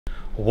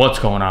What's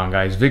going on,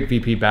 guys? Vic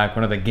VP back,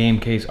 one of the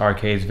Game Case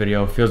Arcades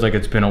video. Feels like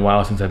it's been a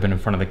while since I've been in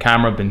front of the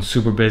camera, been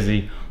super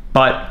busy,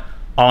 but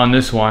on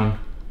this one,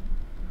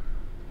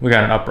 we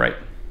got an upright.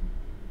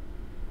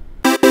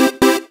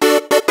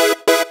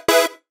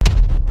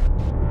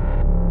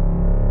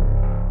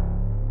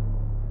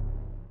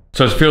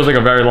 So it feels like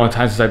a very long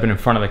time since I've been in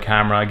front of the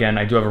camera. Again,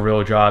 I do have a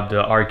real job.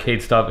 The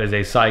arcade stuff is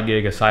a side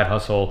gig, a side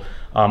hustle.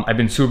 I've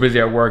been super busy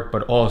at work,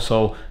 but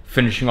also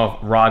finishing off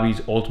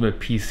Robbie's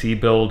ultimate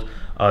PC build,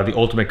 the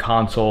ultimate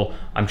console.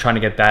 I'm trying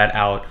to get that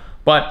out,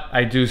 but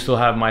I do still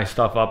have my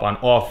stuff up on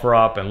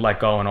OfferUp and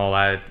Letgo and all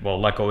that. Well,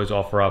 Letgo is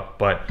OfferUp,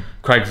 but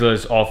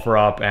Craigslist,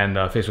 OfferUp, and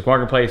Facebook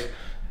Marketplace.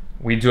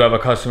 We do have a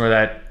customer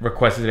that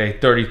requested a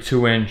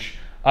 32-inch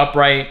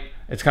upright.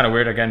 It's kind of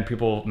weird. Again,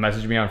 people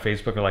message me on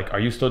Facebook and like, are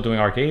you still doing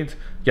arcades?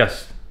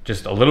 Yes,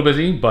 just a little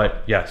busy,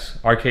 but yes,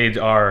 arcades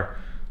are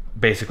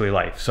basically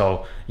life.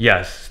 So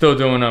yes, still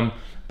doing them.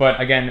 But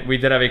again, we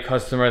did have a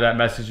customer that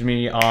messaged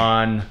me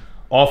on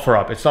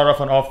OfferUp. It started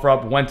off on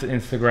OfferUp, went to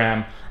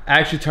Instagram.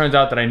 Actually turns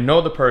out that I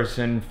know the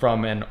person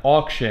from an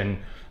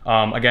auction.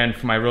 Again,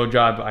 for my real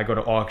job, I go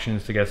to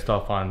auctions to get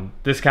stuff on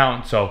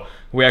discount. So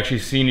we actually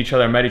seen each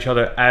other, met each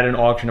other at an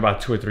auction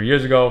about 2 or 3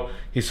 years ago.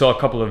 He saw a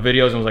couple of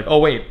videos and was like, oh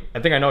wait, I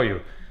think I know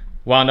you.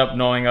 Wound up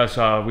knowing us.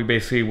 We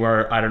basically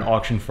were at an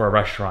auction for a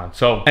restaurant.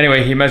 So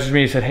anyway, he messaged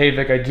me, he said, hey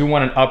Vic, I do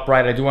want an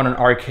upright, I do want an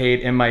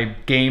arcade in my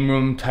game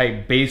room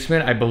type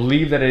basement. I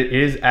believe that it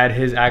is at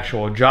his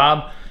actual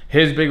job.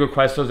 His big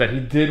request was that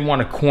he did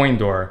want a coin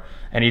door,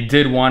 and he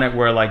did want it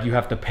where like you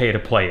have to pay to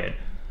play it.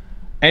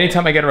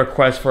 Anytime I get a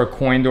request for a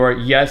coin door,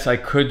 yes, I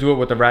could do it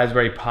with the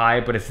Raspberry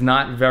Pi, but it's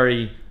not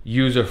very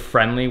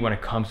user-friendly when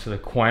it comes to the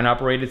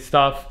coin-operated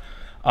stuff.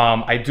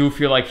 I do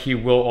feel like he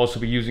will also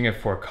be using it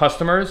for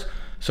customers.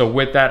 So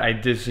with that, I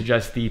did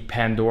suggest the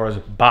Pandora's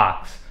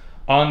Box.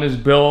 On this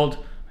build,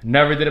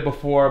 never did it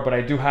before, but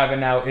I do have it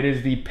now. It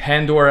is the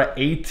Pandora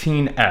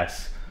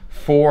 18S,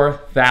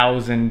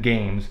 4,000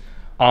 games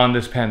on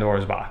this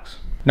Pandora's Box.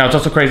 Now, it's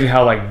also crazy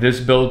how like this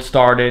build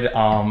started.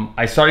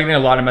 I started getting a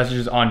lot of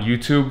messages on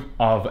YouTube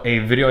of a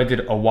video I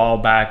did a while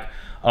back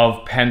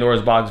of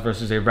Pandora's Box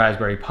versus a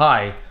Raspberry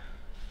Pi.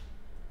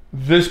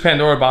 This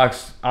Pandora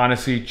Box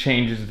honestly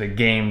changes the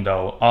game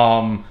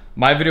though.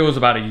 My video was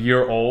about a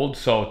year old,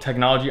 so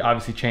technology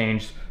obviously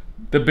changed.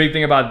 The big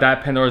thing about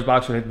that Pandora's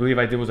Box, what I believe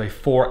I did was a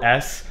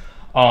 4S.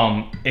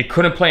 It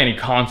couldn't play any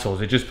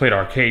consoles, it just played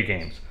arcade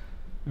games.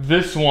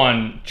 This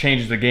one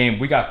changes the game.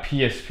 We got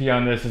PSP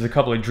on this. There's a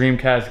couple of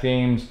Dreamcast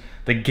games.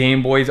 The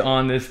Game Boy's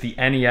on this, the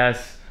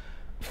NES,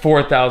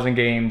 4,000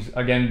 games.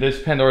 Again,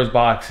 this Pandora's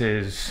Box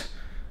is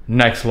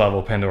next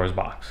level Pandora's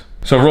Box.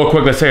 So real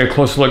quick, let's take a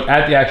closer look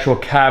at the actual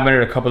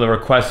cabinet, a couple of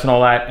requests and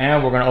all that,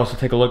 and we're gonna also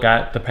take a look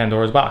at the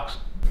Pandora's Box.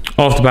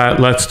 Off the bat,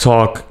 let's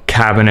talk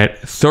cabinet.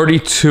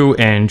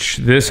 32-inch.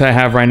 This I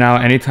have right now.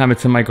 Anytime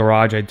it's in my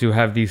garage, I do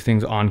have these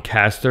things on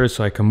casters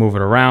so I can move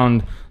it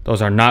around.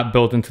 Those are not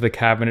built into the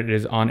cabinet. It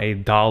is on a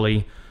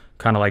dolly,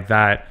 kind of like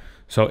that.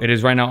 So it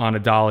is right now on a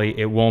dolly.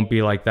 It won't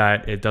be like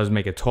that. It does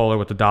make it taller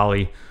with the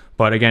dolly.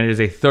 But again, it is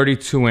a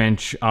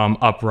 32-inch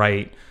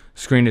upright.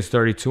 Screen is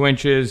 32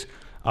 inches.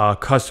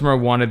 Customer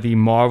wanted the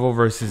Marvel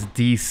versus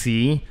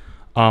DC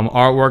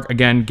artwork.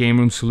 Again, Game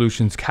Room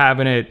Solutions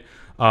cabinet.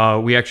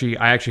 I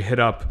actually hit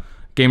up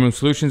Game Room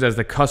Solutions as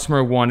the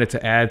customer wanted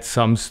to add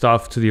some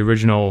stuff to the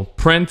original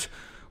print,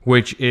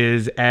 which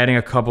is adding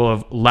a couple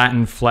of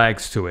Latin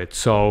flags to it.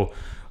 So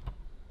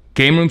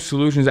Game Room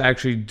Solutions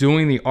actually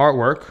doing the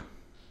artwork.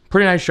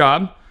 Pretty nice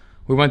job.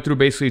 We went through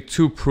basically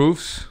 2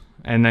 proofs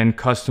and then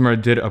customer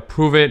did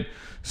approve it.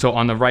 So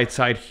on the right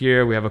side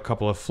here, we have a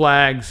couple of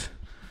flags.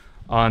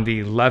 On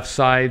the left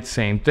side,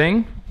 same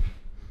thing.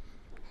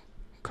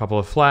 Couple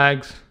of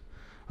flags.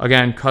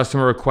 Again,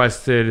 customer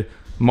requested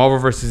Marvel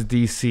versus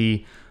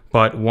DC,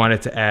 but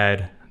wanted to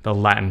add the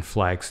Latin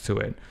flags to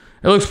it.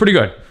 It looks pretty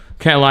good.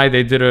 Can't lie,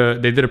 they did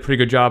a pretty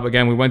good job.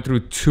 Again, we went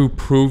through 2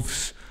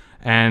 proofs,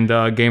 and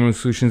Game Room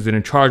Solutions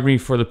didn't charge me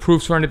for the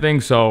proofs or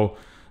anything, so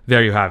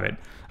there you have it.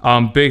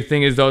 Big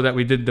thing is though that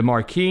we did the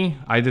marquee.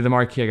 I did the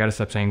marquee. I gotta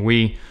stop saying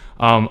we.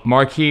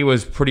 Marquee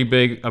was pretty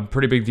big, a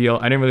pretty big deal.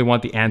 I didn't really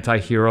want the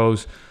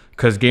anti-heroes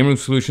because Game Room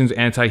Solutions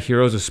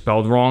anti-heroes is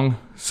spelled wrong.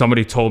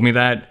 Somebody told me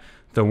that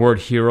the word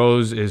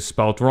heroes is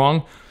spelled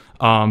wrong.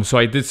 So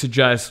I did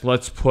suggest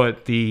let's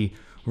put the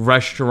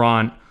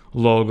restaurant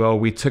logo.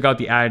 We took out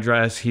the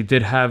address. He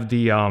did have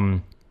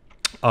the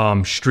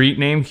street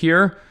name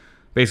here.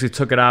 Basically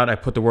took it out. I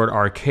put the word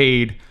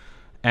arcade,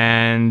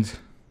 and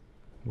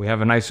we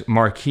have a nice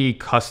marquee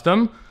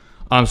custom.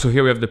 So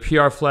here we have the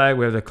PR flag,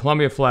 we have the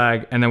Columbia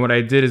flag, and then what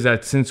I did is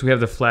that since we have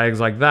the flags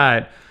like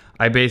that,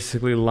 I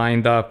basically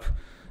lined up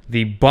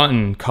the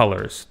button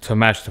colors to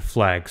match the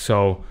flag.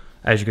 So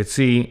as you can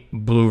see,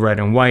 blue, red,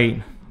 and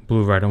white,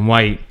 blue, red, and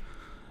white,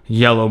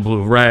 yellow,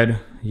 blue, red,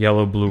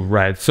 yellow, blue,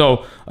 red.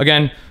 So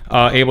again,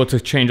 able to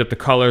change up the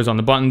colors on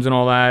the buttons and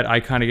all that. I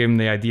kind of gave him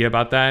the idea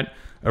about that.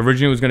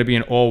 Originally it was going to be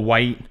an all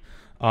white.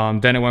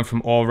 Then it went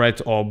from all red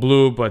to all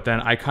blue, but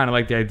then I kind of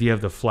like the idea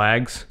of the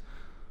flags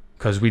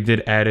because we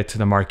did add it to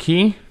the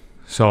marquee.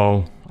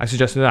 So I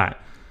suggested that.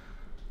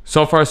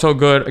 So far, so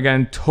good.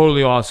 Again,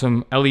 totally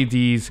awesome.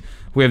 LEDs.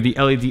 We have the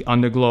LED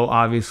underglow,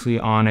 obviously,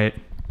 on it.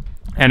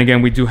 And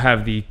again, we do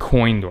have the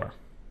coin door.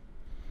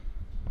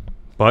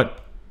 But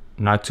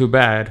not too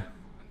bad.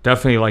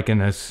 Definitely liking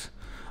this.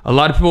 A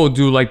lot of people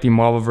do like the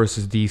Marvel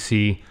vs.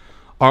 DC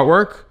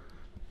artwork.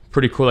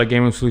 Pretty cool. Like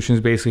Game Room Solutions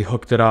basically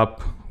hooked it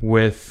up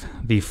with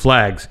the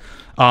flags.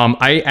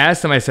 I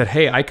asked them, I said,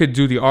 hey, I could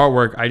do the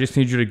artwork. I just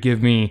need you to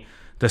give me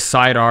the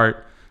side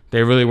art.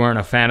 They really weren't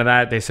a fan of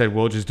that. They said,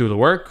 we'll just do the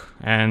work.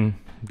 And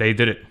they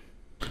did it.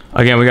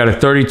 Again, we got a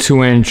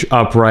 32-inch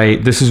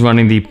upright. This is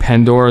running the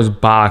Pandoras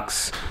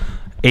Box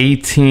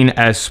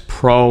 18S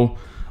Pro.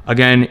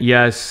 Again,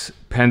 yes,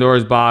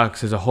 Pandoras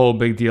Box is a whole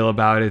big deal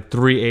about it.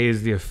 3A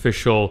is the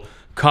official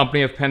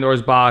company of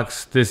Pandoras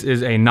Box. This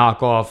is a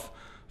knockoff,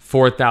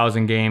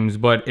 4,000 games,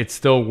 but it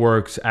still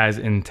works as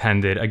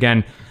intended.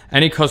 Again,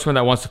 any customer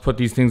that wants to put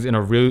these things in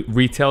a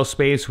retail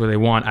space where they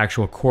want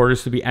actual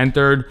quarters to be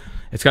entered,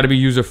 it's got to be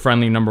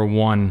user-friendly, number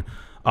one.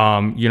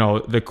 You know,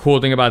 the cool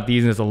thing about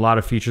these, and there's a lot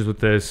of features with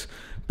this.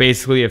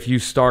 Basically, if you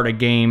start a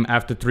game,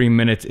 after 3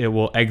 minutes, it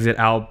will exit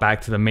out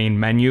back to the main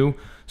menu.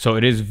 So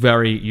it is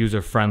very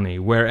user-friendly.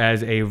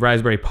 Whereas a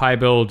Raspberry Pi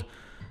build,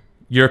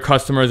 your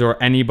customers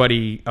or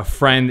anybody, a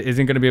friend,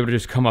 isn't going to be able to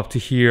just come up to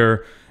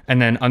here and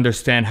then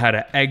understand how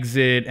to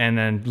exit and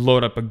then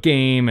load up a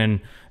game. And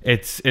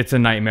it's a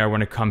nightmare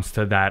when it comes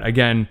to that.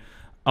 Again,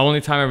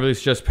 only time I really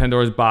suggest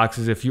Pandoras Box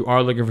is if you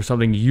are looking for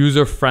something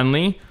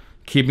user-friendly,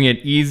 keeping it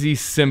easy,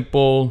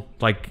 simple,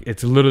 like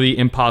it's literally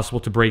impossible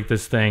to break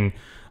this thing.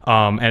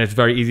 And it's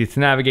very easy to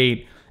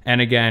navigate. And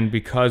again,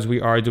 because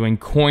we are doing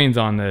coins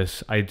on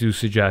this, I do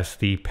suggest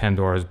the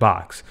Pandoras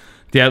Box.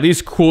 The at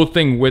least cool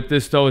thing with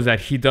this though is that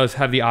he does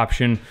have the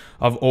option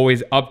of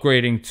always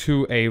upgrading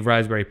to a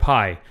Raspberry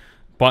Pi.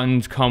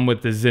 Buttons come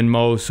with the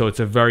Zinmo, so it's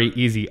a very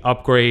easy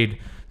upgrade.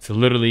 It's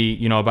literally,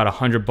 you know, about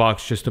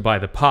 $100 just to buy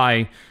the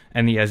Pi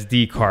and the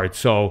SD card.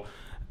 So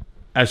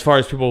as far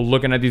as people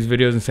looking at these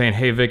videos and saying,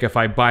 hey Vic, if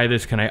I buy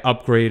this, can I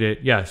upgrade it?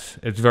 Yes,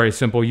 it's very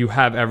simple. You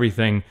have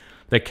everything.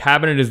 The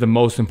cabinet is the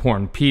most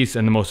important piece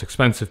and the most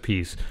expensive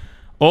piece.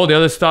 All the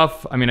other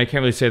stuff, I mean, I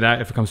can't really say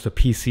that if it comes to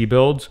PC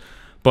builds,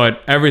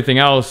 but everything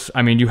else,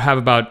 I mean, you have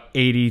about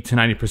 80 to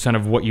 90%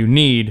 of what you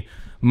need,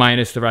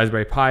 minus the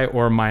Raspberry Pi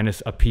or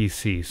minus a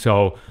PC.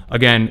 So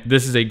again,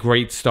 this is a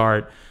great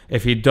start.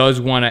 If he does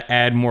want to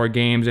add more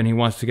games and he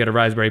wants to get a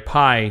Raspberry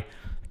Pi,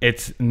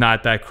 it's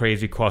not that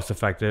crazy cost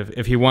effective.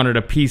 If he wanted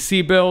a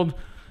PC build,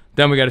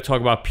 then we got to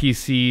talk about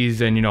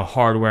PCs and, you know,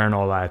 hardware and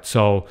all that.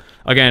 So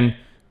again,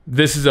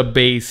 this is a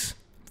base.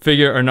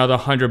 Figure another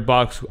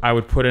 $100. I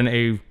would put in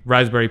a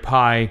Raspberry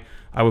Pi.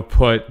 I would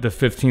put the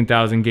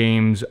 15,000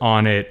 games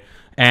on it,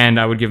 and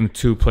I would give him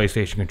 2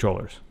 PlayStation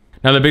controllers.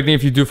 Now, the big thing,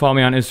 if you do follow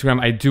me on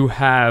Instagram, I do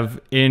have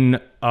in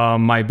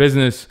my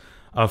business,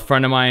 a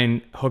friend of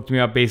mine hooked me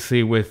up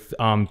basically with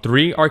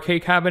 3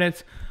 arcade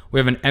cabinets. We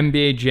have an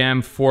NBA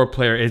Jam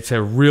 4-player. It's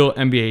a real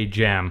NBA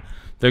Jam.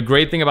 The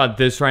great thing about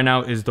this right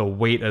now is the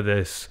weight of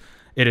this.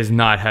 It is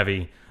not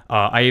heavy.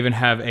 I even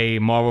have a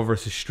Marvel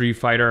vs. Street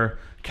Fighter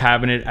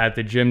cabinet at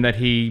the gym that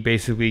he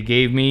basically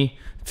gave me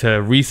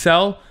to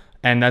resell,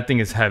 and that thing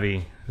is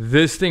heavy.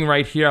 This thing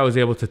right here, I was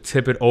able to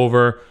tip it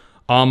over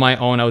on my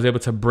own. I was able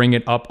to bring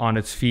it up on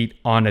its feet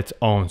on its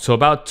own. So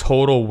about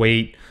total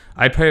weight,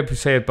 I'd probably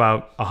say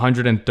about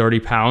 130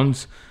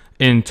 pounds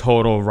in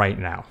total right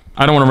now.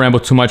 I don't want to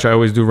ramble too much. I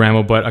always do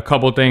ramble, but a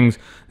couple things.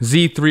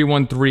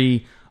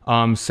 Z313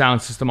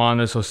 sound system on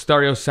this, so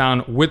stereo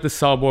sound with the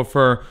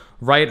subwoofer.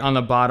 Right on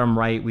the bottom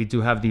right, we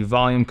do have the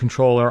volume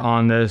controller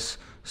on this.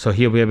 So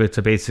he'll be able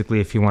to basically,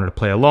 if you wanted to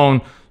play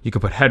alone, you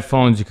could put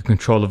headphones, you could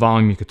control the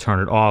volume, you could turn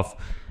it off.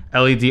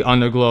 LED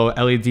underglow,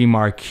 LED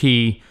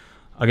marquee.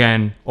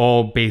 Again,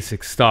 all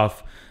basic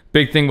stuff.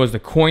 Big thing was the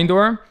coin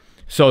door.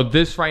 So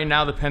this right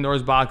now, the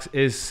Pandoras Box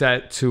is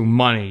set to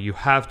money. You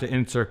have to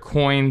insert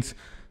coins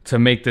to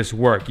make this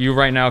work. You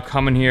right now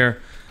come in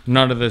here,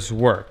 none of this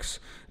works.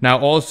 Now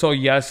also,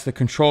 yes, the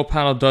control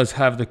panel does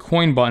have the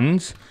coin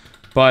buttons,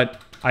 but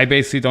I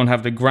basically don't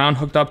have the ground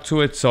hooked up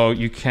to it, so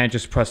you can't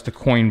just press the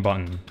coin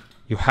button.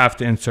 You have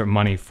to insert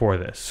money for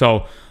this.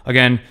 So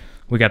again,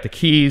 we got the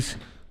keys.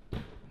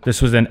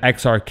 This was an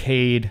X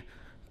Arcade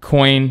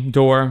coin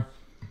door.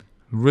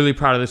 I'm really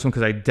proud of this one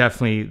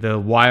because the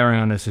wiring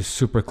on this is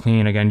super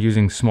clean. Again,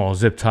 using small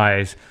zip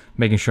ties,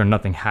 making sure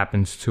nothing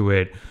happens to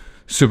it.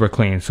 Super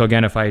clean. So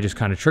again, if I just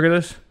kind of trigger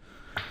this.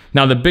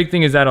 Now the big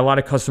thing is that a lot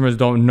of customers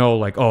don't know,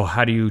 like, oh,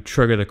 how do you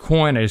trigger the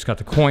coin? I just got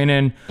the coin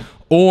in.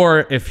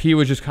 Or if he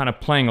was just kind of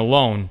playing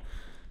alone,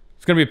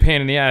 it's gonna be a pain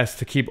in the ass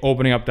to keep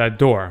opening up that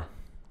door.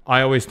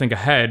 I always think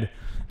ahead.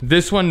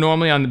 This one,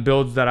 normally on the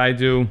builds that I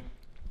do,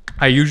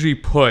 I usually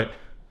put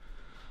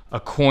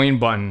a coin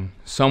button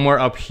somewhere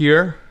up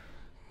here,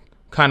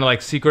 kind of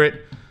like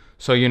secret.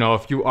 So, you know,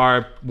 if you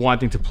are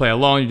wanting to play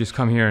alone, you just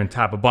come here and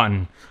tap a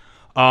button.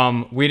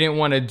 We didn't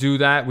want to do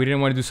that. We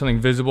didn't want to do something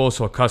visible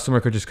so a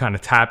customer could just kind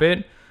of tap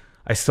it.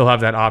 I still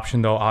have that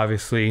option though,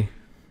 obviously,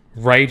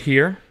 right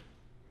here.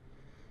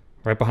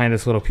 Right behind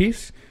this little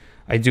piece,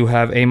 I do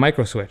have a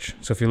micro switch.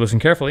 So if you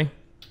listen carefully,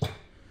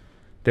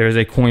 there's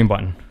a coin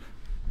button.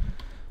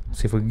 Let's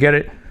see if we can get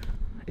it.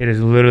 It is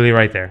literally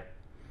right there.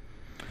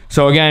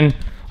 So again,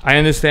 I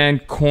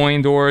understand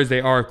coin doors, they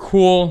are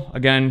cool.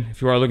 Again,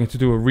 if you are looking to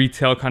do a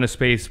retail kind of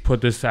space,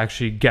 put this to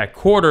actually get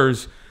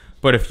quarters.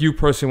 But if you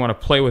personally want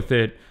to play with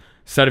it,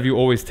 instead of you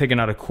always taking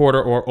out a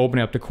quarter or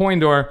opening up the coin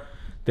door,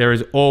 there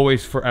is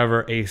always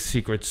forever a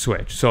secret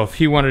switch. So if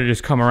he wanted to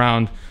just come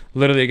around,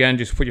 literally again,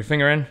 just put your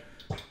finger in,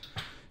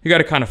 you got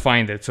to kind of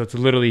find it. So it's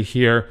literally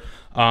here.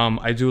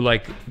 I do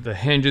like the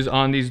hinges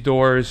on these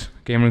doors.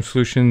 Game Room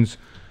Solutions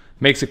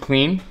makes it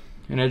clean.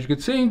 And as you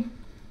can see,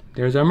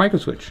 there's our micro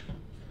switch.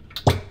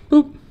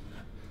 Boop.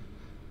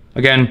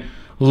 Again,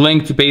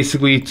 linked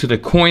basically to the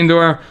coin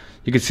door.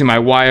 You can see my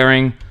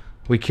wiring.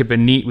 We keep it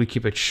neat, we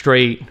keep it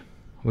straight.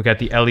 We got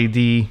the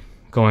LED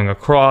going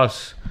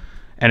across,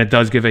 and it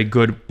does give a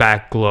good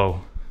back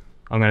glow.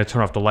 I'm gonna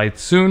turn off the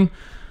lights soon,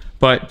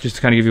 but just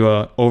to kind of give you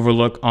an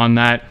overlook on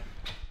that,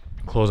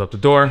 close up the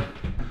door.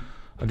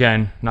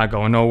 Again, not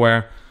going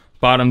nowhere.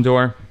 Bottom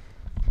door.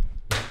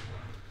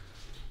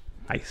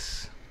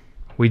 Nice.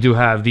 We do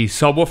have the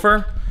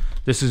subwoofer.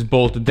 This is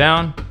bolted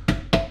down,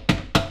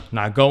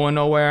 not going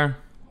nowhere.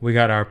 We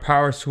got our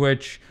power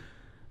switch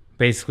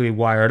basically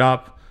wired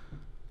up.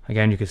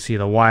 Again, you can see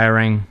the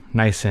wiring,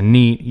 nice and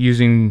neat,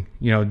 using,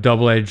 you know,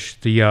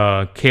 double-edged,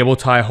 the cable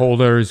tie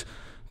holders,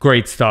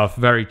 great stuff,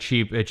 very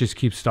cheap. It just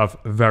keeps stuff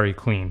very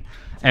clean.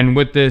 And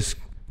with this,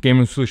 Game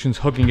Room Solutions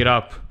hooking it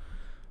up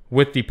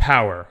with the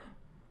power.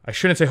 I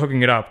shouldn't say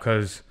hooking it up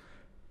because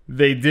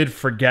they did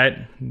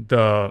forget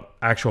the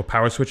actual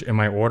power switch in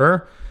my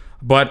order.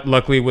 But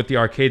luckily with the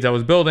arcades I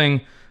was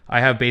building,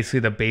 I have basically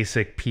the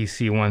basic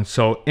PC one.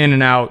 So in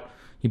and out,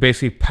 you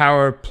basically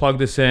power plug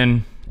this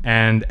in,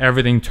 and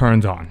everything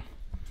turns on.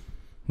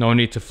 No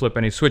need to flip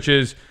any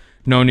switches,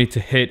 no need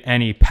to hit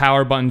any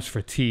power buttons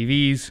for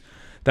TVs.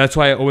 That's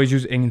why I always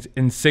use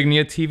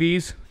Insignia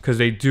TVs, because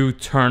they do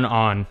turn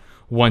on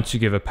once you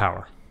give it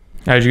power.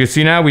 As you can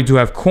see now, we do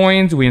have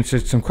coins, we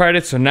insert some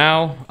credits, so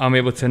now I'm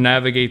able to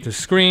navigate the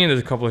screen. There's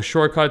a couple of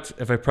shortcuts.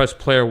 If I press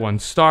player 1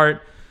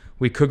 start,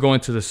 we could go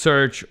into the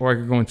search, or I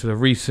could go into the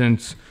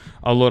recents.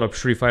 I'll load up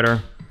Street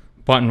Fighter,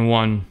 button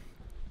 1.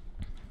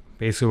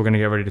 Basically, we're gonna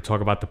get ready to talk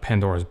about the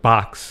Pandora's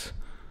box.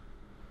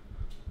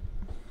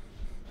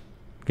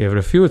 Give it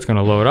a few, it's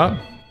gonna load up,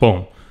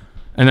 boom.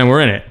 And then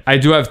we're in it. I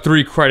do have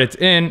 3 credits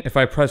in. If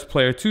I press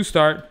player 2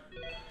 start,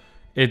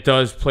 it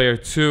does player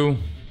 2,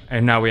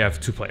 and now we have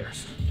 2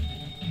 players.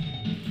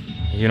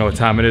 You know what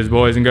time it is,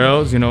 boys and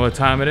girls. You know what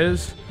time it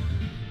is.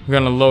 We're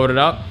gonna load it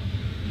up.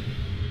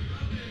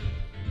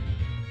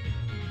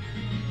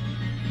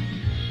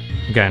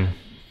 Again,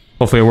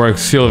 hopefully it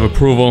works, seal of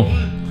approval.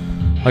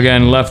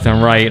 Again, left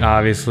and right,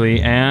 obviously,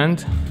 and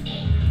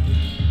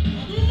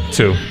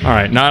 2. All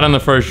right, not on the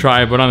first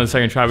try, but on the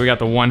second try, we got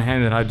the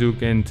one-handed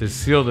Hadouken to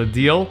seal the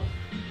deal.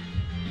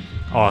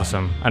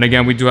 Awesome. And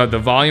again, we do have the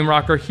volume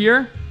rocker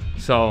here,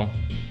 so I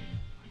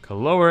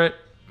can lower it.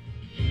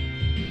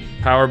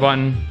 Power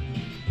button.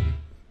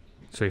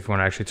 So if you want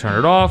to actually turn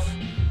it off,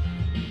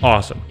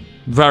 awesome.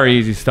 Very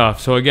easy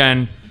stuff. So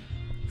again,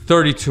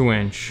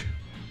 32-inch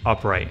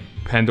upright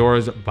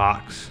Pandora's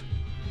box.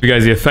 You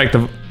guys, the effect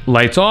of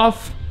lights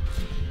off.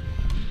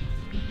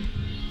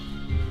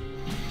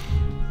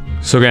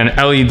 So again,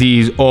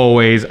 LEDs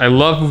always. I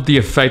love the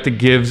effect it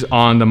gives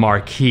on the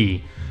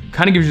marquee.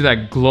 Kind of gives you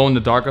that glow in the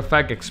dark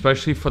effect,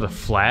 especially for the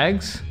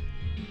flags.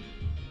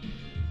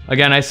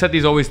 Again, I set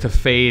these always to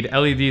fade.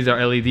 LEDs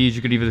are LEDs.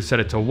 You could either set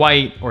it to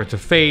white or to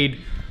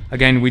fade.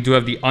 Again, we do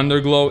have the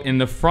underglow in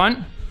the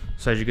front.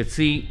 So as you can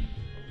see,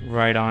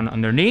 right on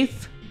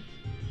underneath.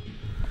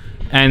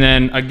 And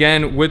then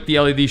again, with the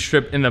LED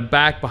strip in the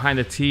back behind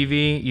the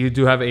TV, you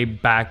do have a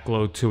back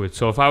glow to it.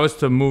 So if I was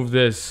to move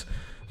this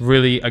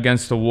really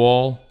against the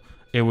wall,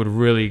 it would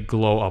really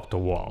glow up the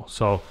wall.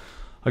 So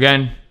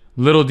again,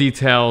 little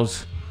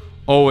details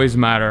always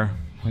matter.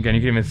 Again,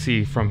 you can even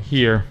see from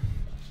here,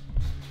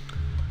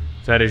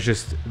 that is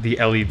just the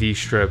LED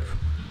strip.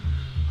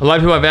 A lot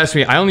of people have asked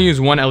me, I only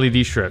use 1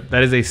 LED strip.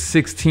 That is a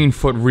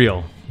 16-foot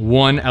reel,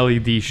 1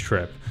 LED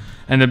strip.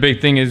 And the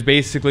big thing is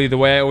basically the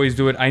way I always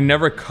do it, I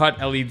never cut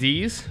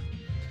LEDs.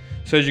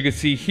 So as you can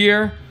see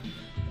here,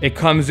 it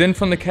comes in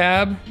from the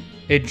cab,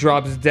 it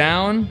drops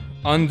down,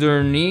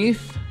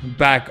 underneath,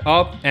 back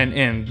up, and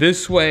in.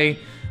 This way,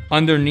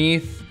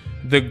 underneath,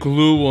 the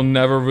glue will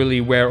never really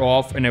wear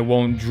off and it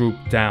won't droop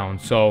down.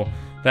 So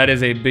that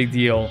is a big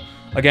deal.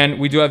 Again,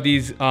 we do have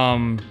these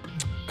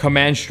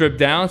command strip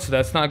down, so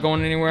that's not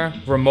going anywhere.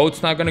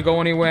 Remote's not gonna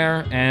go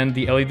anywhere, and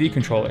the LED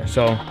controller.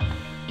 So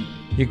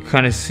you can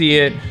kind of see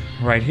it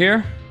right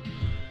here.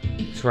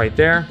 It's right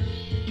there.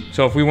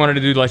 So if we wanted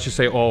to do, let's just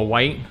say all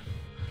white,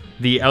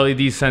 the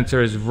LED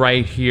sensor is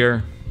right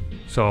here.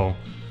 So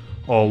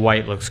all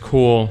white looks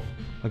cool.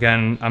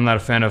 Again, I'm not a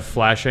fan of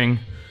flashing,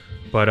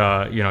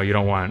 but you know, you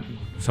don't want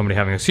somebody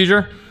having a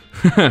seizure.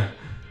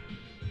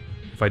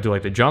 If I do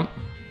like the jump.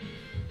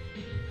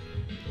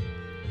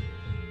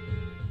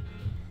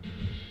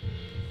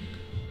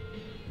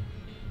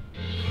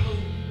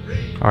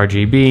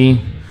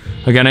 RGB.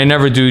 Again, I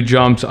never do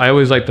jumps. I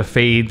always like the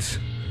fades.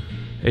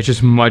 It's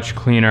just much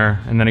cleaner.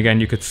 And then again,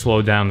 you could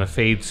slow down the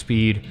fade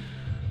speed.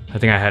 I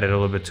think I had it a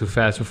little bit too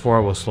fast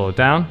before. We'll slow it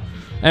down.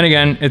 And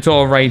again, it's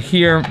all right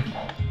here.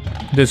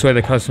 This way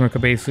the customer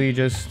could basically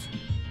just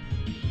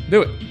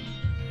do it.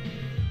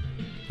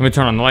 Let me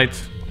turn on the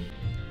lights.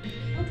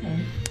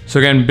 Okay. So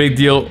again, big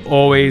deal,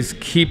 always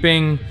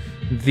keeping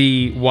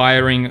the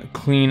wiring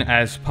clean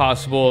as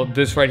possible.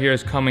 This right here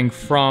is coming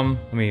from,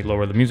 let me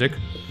lower the music.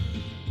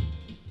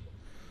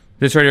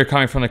 This right here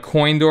coming from the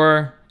coin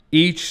door.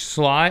 Each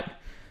slot,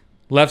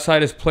 left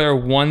side is player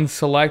 1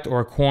 select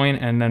or coin,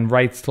 and then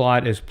right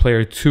slot is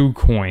player 2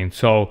 coin.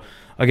 So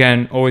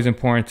again, always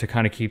important to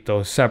kind of keep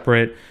those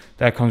separate.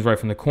 That comes right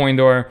from the coin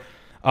door.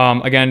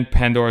 Again,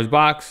 Pandora's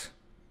box.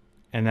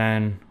 And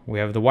then we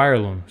have the wire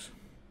looms.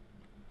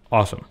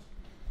 Awesome.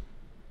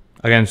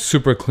 Again,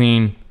 super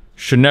clean.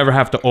 Should never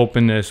have to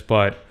open this,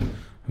 but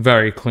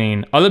very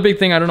clean. Other big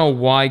thing, I don't know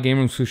why Game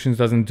Room Solutions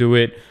doesn't do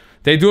it.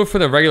 They do it for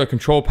the regular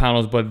control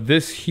panels, but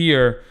this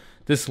here,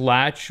 this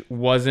latch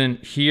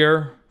wasn't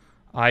here.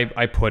 I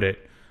put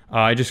it.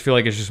 I just feel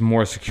like it's just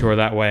more secure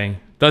that way.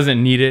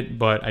 Doesn't need it,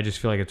 but I just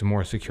feel like it's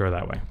more secure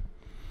that way.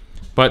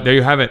 But there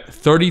you have it,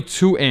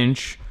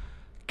 32-inch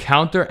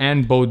counter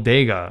and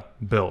bodega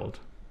build.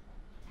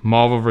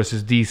 Marvel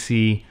versus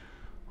DC,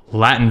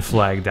 Latin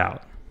flagged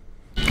out.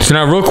 So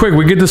now real quick,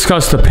 we could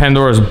discuss the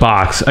Pandora's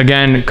box.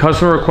 Again,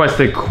 customer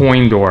requested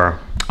coin door.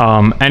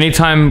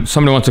 Anytime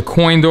somebody wants a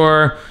coin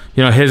door,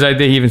 you know, his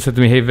idea, he even said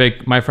to me, hey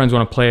Vic, my friends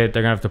want to play it,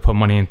 they're gonna have to put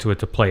money into it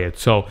to play it.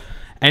 So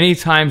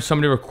anytime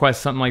somebody requests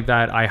something like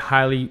that, I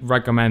highly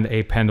recommend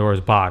a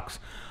Pandora's box.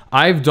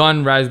 I've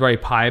done Raspberry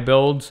Pi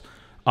builds.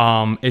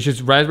 It's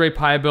just Raspberry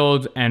Pi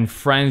builds and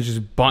friends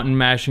just button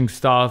mashing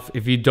stuff.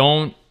 If you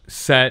don't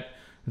set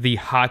the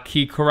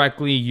hotkey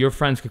correctly, your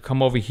friends could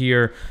come over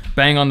here,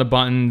 bang on the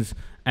buttons,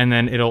 and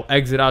then it'll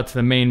exit out to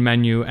the main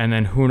menu, and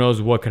then who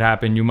knows what could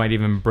happen. You might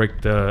even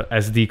break the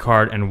SD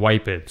card and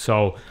wipe it.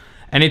 So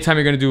anytime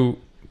you're gonna do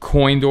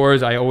coin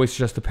doors, I always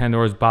suggest the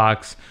Pandora's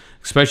box,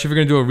 especially if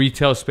you're gonna do a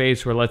retail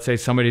space where, let's say,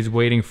 somebody's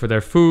waiting for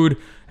their food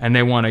and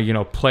they wanna, you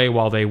know, play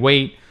while they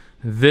wait.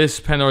 This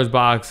Pandora's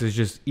box is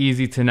just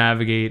easy to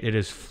navigate. It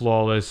is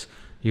flawless.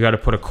 You gotta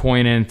put a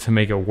coin in to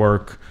make it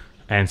work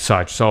and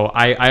such. So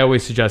I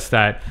always suggest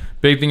that.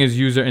 Big thing is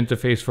user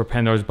interface for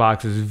Pandora's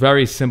box is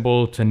very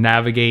simple to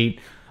navigate,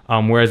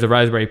 whereas the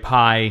Raspberry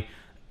Pi,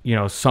 you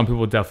know, some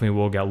people definitely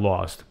will get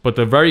lost. But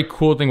the very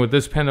cool thing with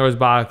this Pandora's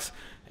box,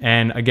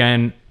 and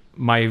again,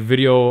 my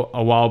video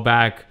a while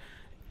back,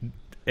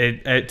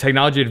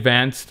 technology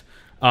advanced,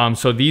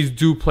 so these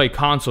do play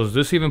consoles.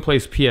 This even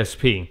plays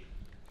PSP.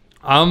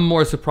 I'm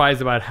more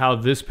surprised about how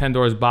this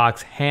Pandora's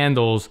box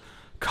handles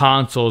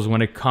consoles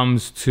when it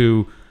comes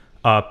to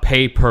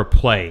pay per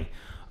play.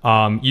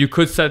 You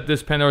could set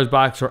this Pandora's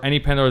box or any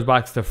Pandora's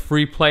box to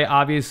free play,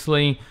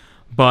 obviously,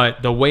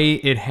 but the way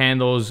it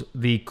handles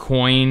the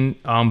coin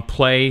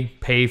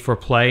pay for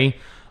play,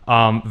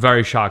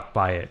 very shocked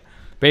by it.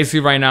 Basically,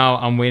 right now,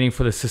 I'm waiting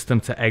for the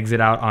system to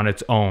exit out on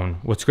its own.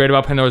 What's great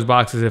about Pandora's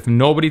box is if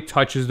nobody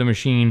touches the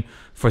machine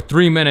for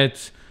 3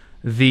 minutes,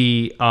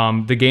 the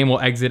game will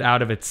exit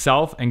out of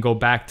itself and go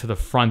back to the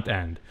front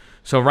end.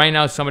 So right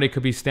now, somebody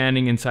could be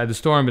standing inside the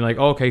store and be like,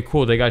 oh, okay,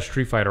 cool, they got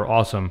Street Fighter,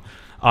 awesome.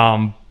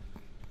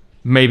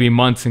 Maybe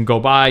months and go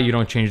by, you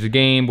don't change the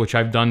game, which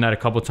I've done that a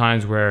couple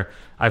times where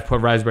I've put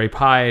Raspberry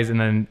Pis and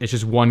then it's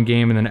just one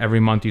game and then every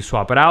month you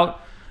swap it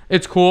out.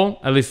 It's cool,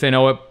 at least they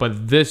know it,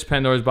 but this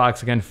Pandora's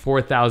box, again,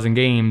 4,000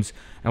 games,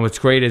 and what's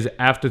great is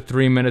after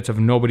 3 minutes of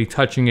nobody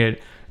touching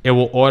it, it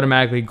will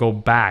automatically go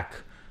back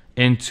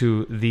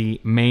into the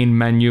main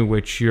menu,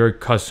 which your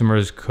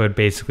customers could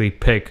basically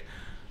pick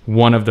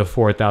one of the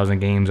 4,000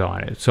 games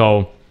on it.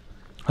 So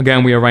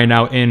again, we are right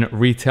now in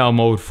retail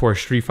mode for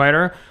Street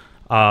Fighter.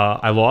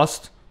 I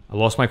lost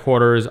my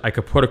quarters. I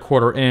could put a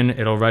quarter in,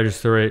 it'll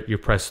register it, you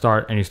press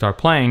start and you start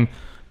playing,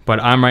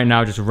 but I'm right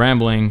now just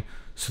rambling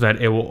so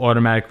that it will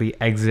automatically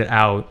exit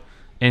out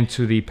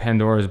into the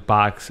Pandora's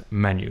box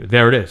menu.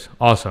 There it is,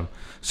 awesome.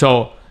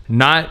 So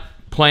not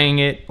playing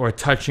it or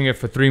touching it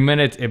for 3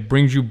 minutes, it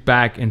brings you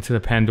back into the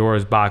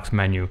Pandora's box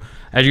menu.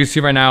 As you can see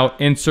right now,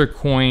 insert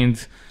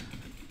coins,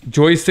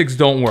 joysticks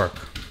don't work.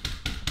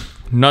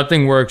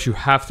 Nothing works, you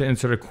have to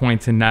insert a coin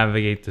to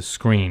navigate the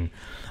screen.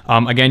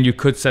 Again, you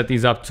could set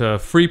these up to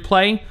free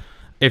play.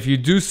 If you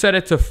do set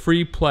it to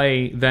free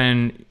play,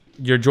 then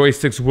your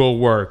joysticks will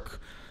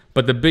work.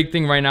 But the big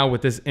thing right now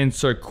with this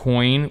insert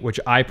coin, which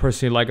I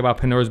personally like about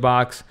Pandora's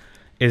box,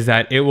 is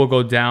that it will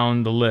go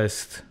down the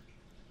list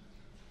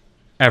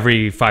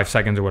every 5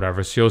 seconds or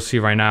whatever. So you'll see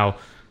right now,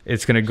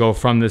 it's gonna go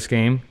from this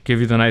game, give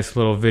you the nice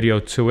little video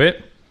to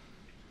it,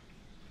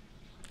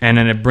 and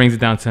then it brings it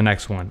down to the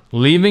next one.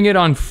 Leaving it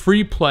on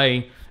free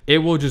play, it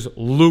will just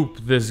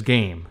loop this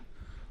game,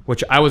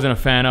 which I wasn't a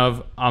fan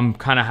of. I'm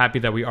kind of happy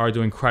that we are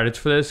doing credits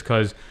for this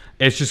because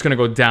it's just gonna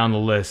go down the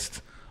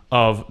list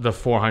of the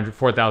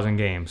 4,000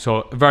 games.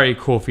 So very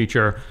cool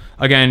feature.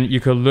 Again, you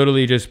could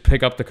literally just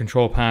pick up the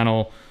control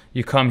panel.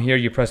 You come here,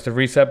 you press the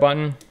reset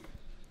button.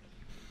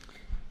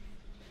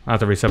 Not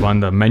the reset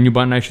button, the menu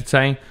button, I should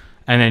say.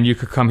 and then you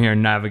could come here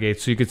and navigate.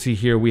 So you could see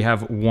here we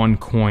have 1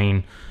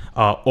 coin.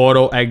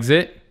 Auto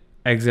exit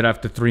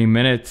after 3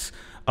 minutes.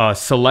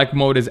 Select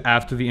mode is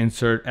after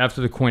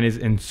the coin is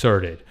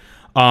inserted.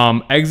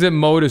 Exit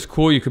mode is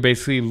cool. You could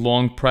basically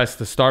long press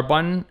the start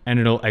button and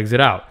it'll exit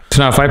out.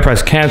 So now if I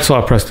press cancel,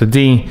 I'll press the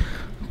D,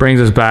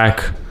 brings us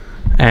back.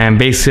 And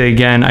basically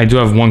again, I do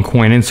have 1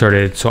 coin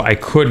inserted, so I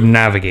could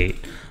navigate.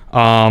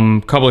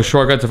 Couple of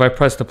shortcuts. If I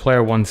press the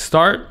player 1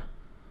 start,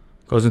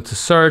 goes into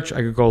search. I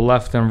could go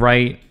left and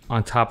right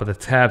on top of the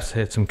tabs,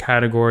 hit some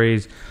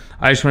categories.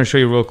 I just want to show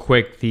you real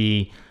quick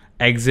the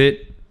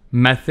exit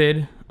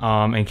method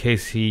in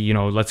case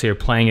let's say you're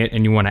playing it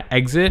and you want to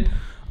exit.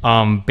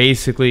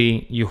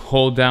 Basically, you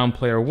hold down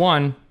player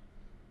 1.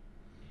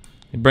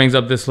 It brings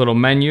up this little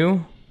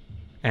menu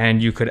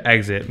and you could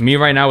exit. Me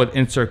right now with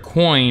insert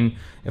coin,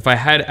 if I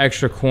had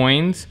extra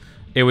coins,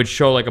 it would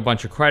show like a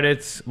bunch of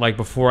credits. Like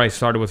before I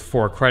started with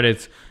 4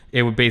 credits,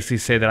 it would basically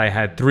say that I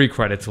had 3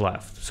 credits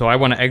left. So I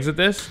want to exit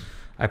this.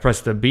 I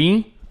press the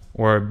B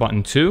or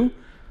button 2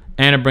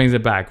 and it brings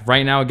it back.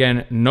 Right now,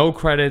 again, no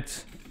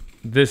credits.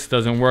 This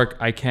doesn't work.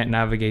 I can't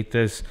navigate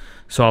this.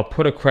 So I'll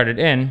put a credit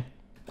in.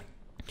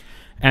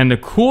 And the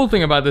cool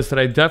thing about this that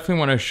I definitely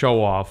want to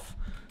show off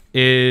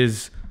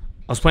is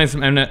I was playing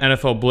some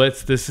NFL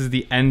Blitz. This is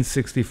the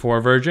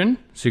N64 version.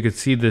 So you can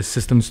see the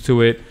systems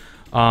to it.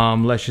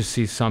 Let's just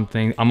see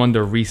something. I'm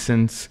under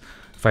recents.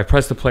 If I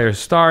press the player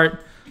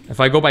start, if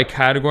I go by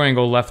category and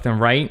go left and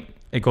right,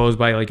 it goes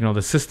by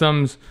the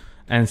systems,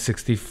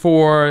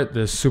 N64,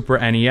 the Super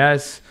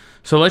NES.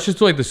 So let's just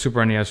do like the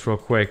Super NES real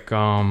quick.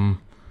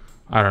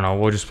 I don't know.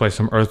 We'll just play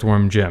some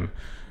Earthworm Jim.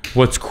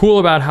 What's cool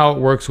about how it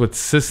works with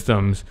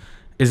systems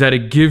is that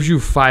it gives you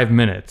 5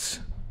 minutes.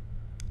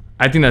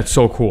 I think that's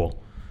so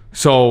cool.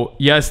 So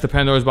yes, the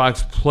Pandora's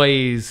Box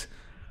plays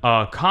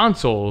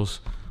consoles,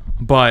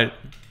 but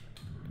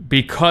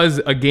because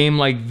a game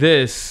like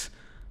this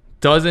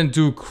doesn't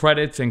do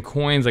credits and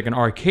coins like an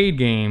arcade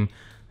game,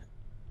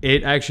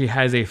 it actually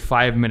has a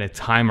 5-minute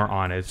timer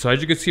on it. So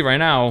as you can see right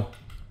now,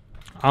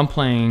 I'm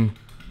playing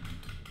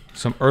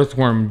some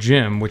Earthworm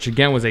Jim, which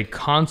again was a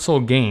console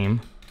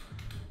game.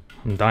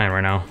 I'm dying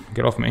right now.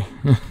 Get off me.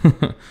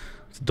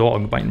 It's a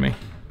dog biting me.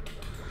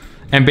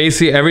 And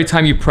basically every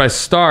time you press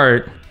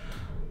start,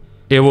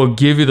 it will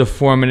give you the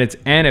 4 minutes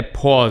and it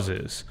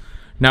pauses.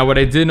 Now what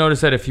I did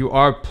notice that if you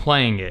are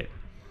playing it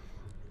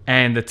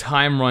and the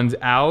time runs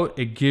out,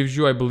 it gives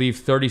you, I believe,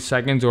 30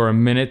 seconds or a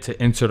minute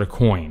to insert a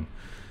coin.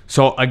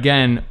 So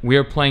again, we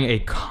are playing a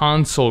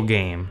console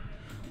game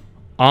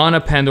on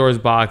a Pandora's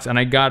Box, and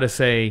I gotta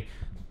say,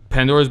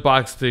 Pandora's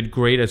Box did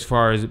great as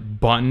far as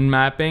button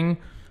mapping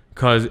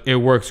because it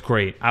works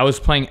great. I was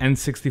playing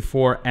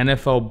N64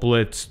 NFL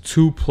Blitz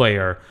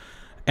 2-player,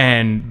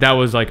 and that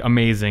was like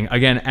amazing.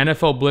 Again,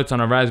 NFL Blitz on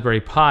a Raspberry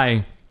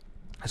Pi,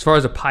 as far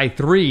as a Pi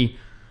 3,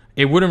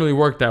 it wouldn't really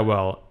work that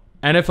well.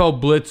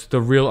 NFL Blitz, the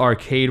real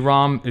arcade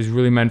ROM, is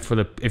really meant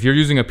for if you're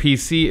using a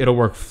PC, it'll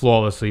work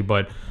flawlessly,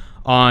 but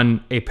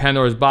on a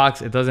Pandora's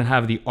Box, it doesn't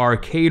have the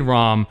arcade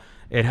ROM,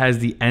 it has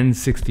the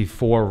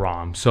N64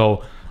 ROM.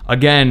 So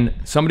again,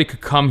 somebody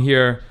could come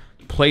here,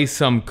 play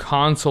some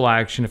console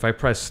action. If I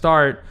press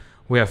start,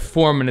 we have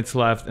 4 minutes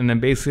left, and then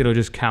basically it'll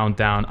just count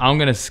down. I'm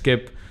gonna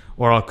skip,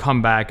 or I'll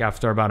come back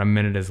after about a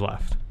minute is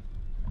left.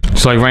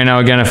 So like right now,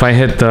 again, if I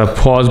hit the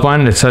pause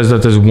button, it says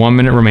that there's 1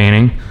 minute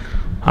remaining.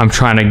 I'm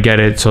trying to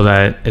get it so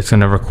that it's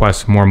gonna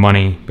request more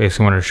money.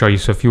 Basically wanted to show you.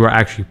 So if you were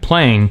actually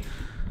playing,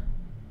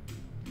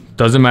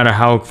 doesn't matter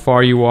how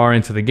far you are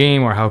into the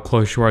game or how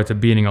close you are to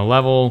beating a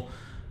level,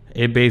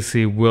 it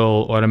basically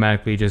will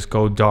automatically just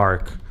go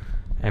dark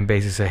and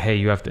basically say, hey,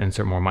 you have to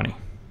insert more money.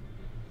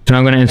 So now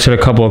I'm going to insert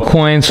a couple of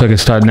coins so I can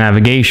start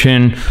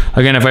navigation.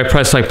 Again, if I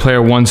press like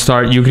player 1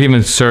 start, you could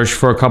even search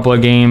for a couple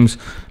of games.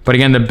 But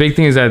again, the big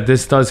thing is that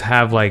this does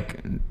have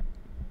like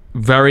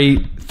very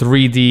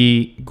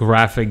 3D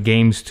graphic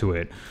games to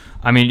it.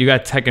 I mean, you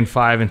got Tekken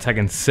 5 and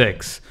Tekken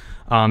 6.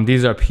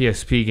 These are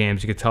PSP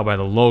games, you can tell by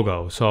the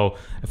logo. So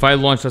if I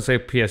launch, let's say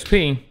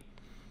PSP,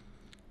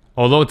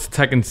 although it's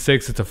Tekken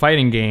 6, it's a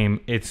fighting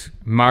game, it's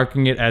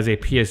marking it as a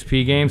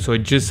PSP game. So it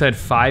just said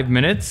 5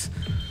 minutes.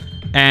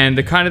 And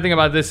the kind of thing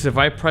about this is if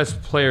I press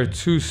player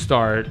 2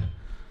 start,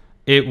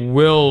 it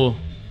will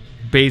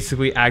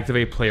basically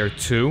activate player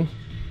 2.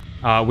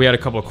 We had a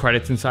couple of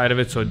credits inside of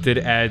it, so it did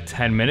add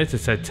 10 minutes. It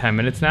said 10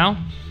 minutes now.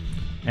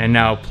 And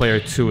now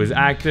player 2 is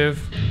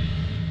active.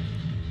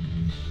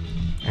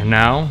 And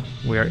now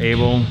we are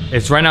able,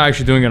 it's right now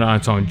actually doing it on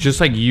its own, just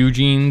like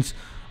Eugene's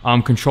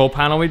control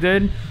panel we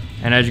did.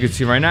 And as you can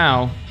see right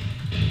now,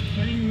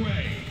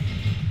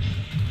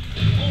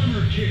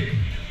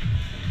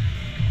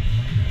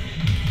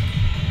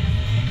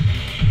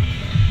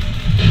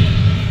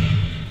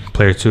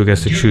 player 2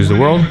 gets to choose the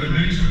world.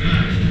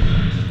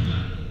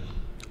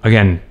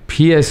 Again,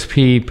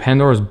 PSP,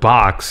 Pandora's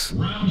Box,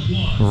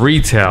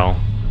 retail.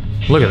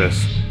 Look at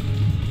this.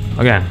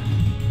 Again.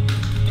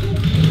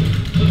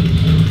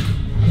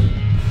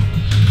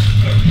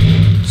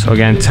 So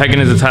again, Tekken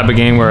is the type of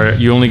game where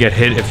you only get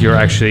hit if you're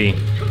actually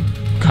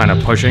kind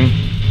of pushing.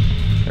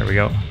 There we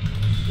go.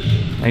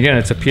 Again,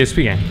 it's a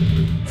PSP game.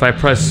 If I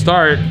press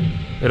start,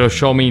 it'll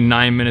show me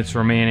 9 minutes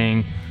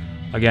remaining.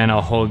 Again,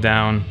 I'll hold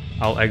down,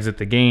 I'll exit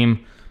the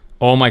game.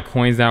 All my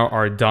coins now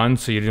are done,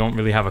 so you don't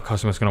really have a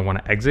customer that's gonna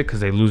wanna exit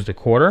because they lose the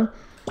quarter.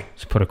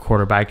 Just put a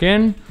quarter back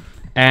in.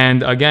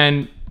 And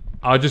again,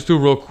 I'll just do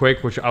real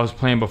quick, which I was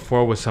playing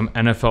before with some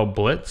NFL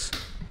Blitz.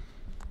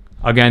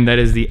 Again, that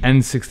is the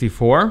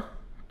N64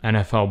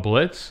 NFL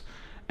Blitz.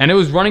 And it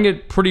was running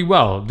it pretty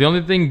well. The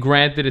only thing,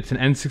 granted, it's an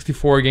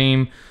N64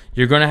 game.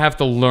 You're gonna have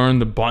to learn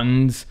the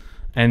buttons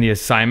and the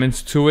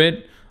assignments to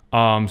it.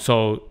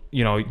 So,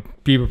 you know,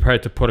 be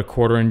prepared to put a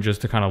quarter in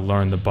just to kind of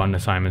learn the button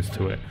assignments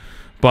to it.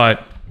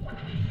 But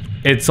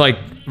it's like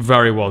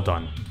very well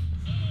done.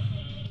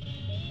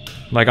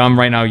 Like I'm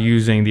right now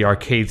using the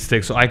arcade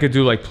stick, so I could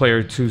do like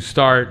player 2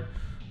 start.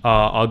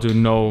 I'll do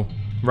no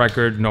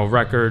record.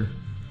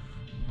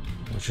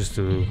 Let's just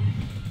do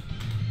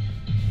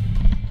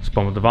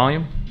spun with the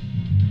volume.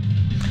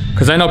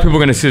 Because I know people are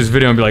gonna see this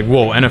video and be like,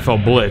 whoa,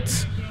 NFL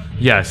Blitz.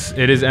 Yes,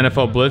 it is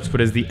NFL Blitz,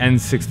 but it's the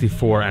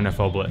N64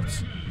 NFL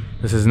Blitz.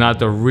 This is not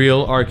the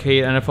real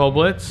arcade NFL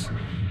Blitz.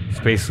 It's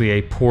basically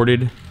a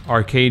ported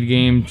arcade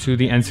game to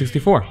the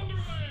N64.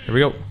 Here we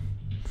go.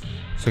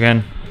 So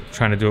again,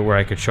 trying to do it where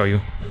I could show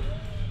you.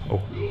 Oh,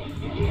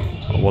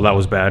 well, that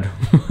was bad.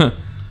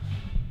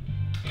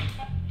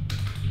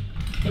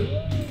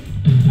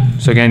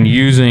 So again,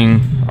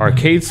 using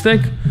arcade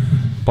stick,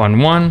 bun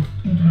one.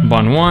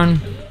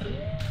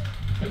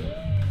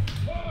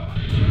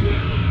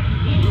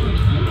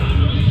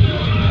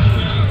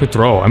 Good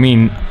throw. I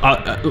mean,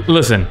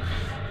 listen,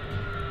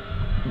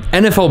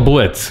 NFL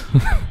Blitz,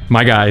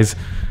 my guys,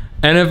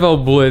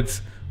 NFL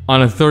Blitz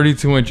on a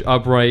 32-inch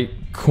upright,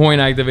 coin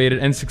activated,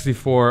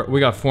 N64. We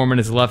got 4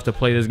 minutes left to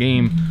play this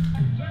game.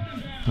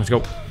 Let's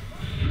go.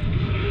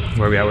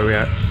 Where we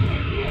at?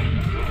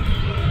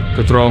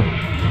 Good throw.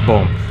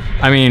 Boom.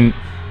 I mean,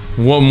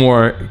 what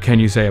more can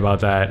you say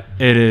about that?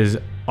 It is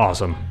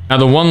awesome. Now,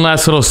 the one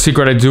last little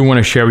secret I do want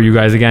to share with you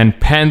guys, again,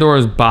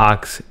 Pandoras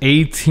Box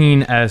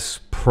 18S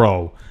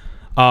Pro.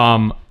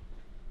 I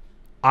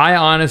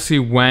honestly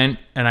went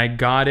and I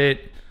got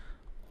it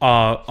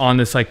on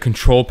this like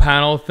control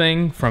panel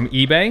thing from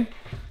eBay.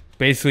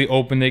 Basically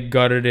opened it,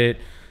 gutted it.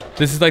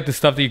 This is like the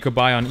stuff that you could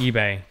buy on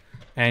eBay.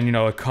 And you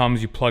know, it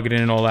comes, you plug it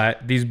in and all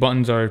that. These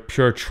buttons are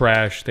pure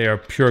trash. They are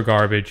pure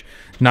garbage.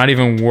 Not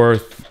even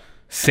worth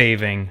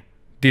saving.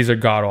 These are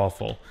god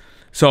awful.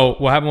 So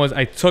what happened was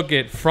I took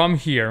it from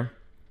here,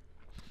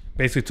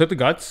 basically took the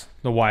guts,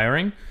 the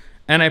wiring,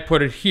 and I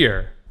put it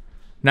here.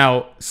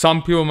 Now,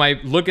 some people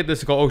might look at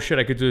this and go, oh shit,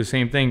 I could do the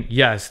same thing.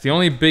 Yes, the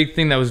only big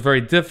thing that was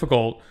very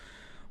difficult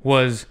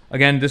was,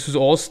 again, this was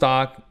all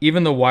stock.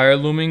 Even the wire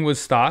looming was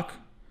stock.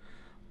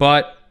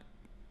 But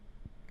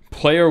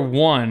player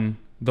 1,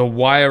 the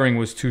wiring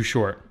was too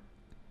short.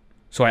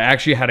 So I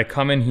actually had to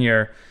come in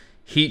here,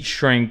 heat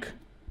shrink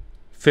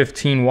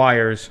 15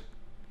 wires,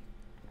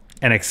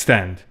 and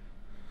extend.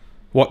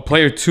 What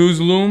player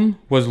 2's loom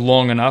was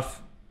long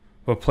enough,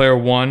 but player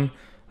 1,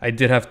 I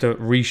did have to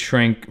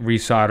reshrink,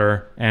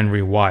 resolder, and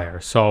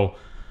rewire. So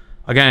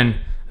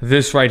again,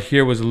 this right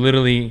here was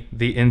literally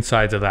the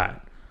insides of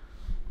that.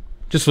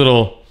 Just a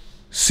little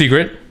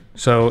secret.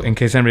 So in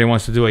case anybody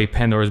wants to do a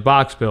Pandora's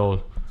Box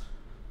build,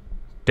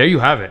 there you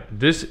have it.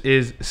 This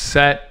is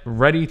set,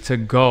 ready to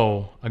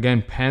go.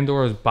 Again,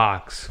 Pandora's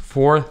Box,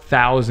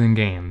 4,000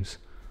 games.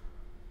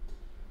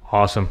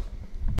 Awesome.